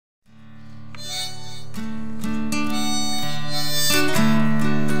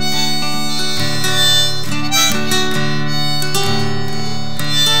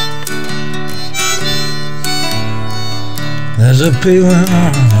There's a pilgrim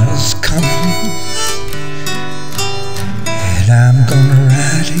that's coming, and I'm gonna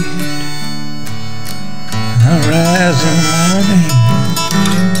ride it. I'll rise in the morning,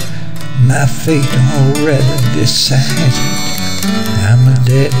 my fate already decided. I'm a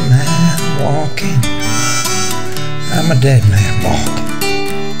dead man walking, I'm a dead man walking,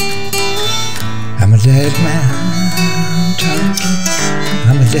 I'm a dead man talking,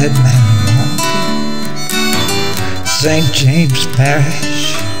 I'm a dead man walking. St. James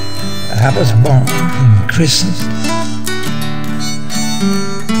Parish, I was born and christened.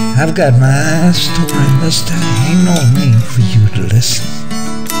 I've got my story, mister, ain't no need for you to listen.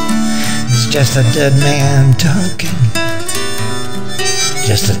 It's just a dead man talking,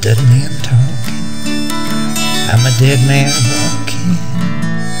 just a dead man talking. I'm a dead man walking,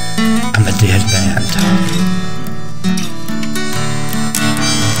 I'm a dead man talking.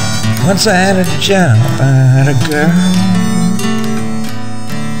 Once I had a job, I had a girl.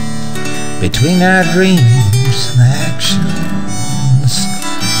 Between our dreams and actions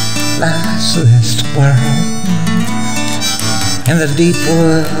lies this world. In the deep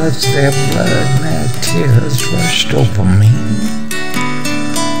woods, their blood and their tears rushed over me.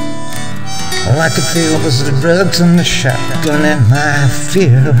 All I could feel was the drugs and the shotgun and my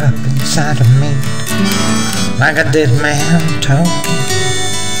fear up inside of me. Like a dead man talking,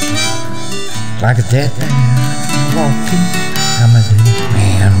 like a dead man walking, I'm a dead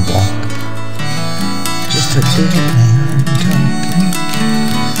man walking, just a dead man talking.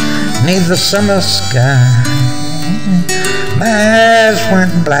 Neath the summer sky, my eyes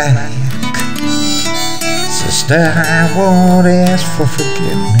went black. Sister, I won't ask for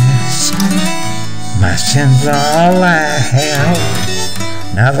forgiveness. My sins are all I have.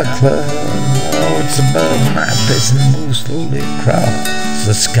 Now the clouds above my prison move slowly across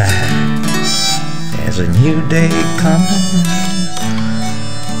the sky. There's a new day coming,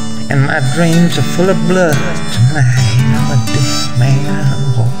 and my dreams are full of blood tonight. I'm a dead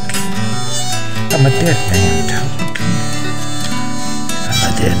man walking, I'm a dead man talking, I'm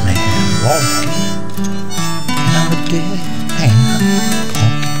a dead man walking, and I'm a dead man walking.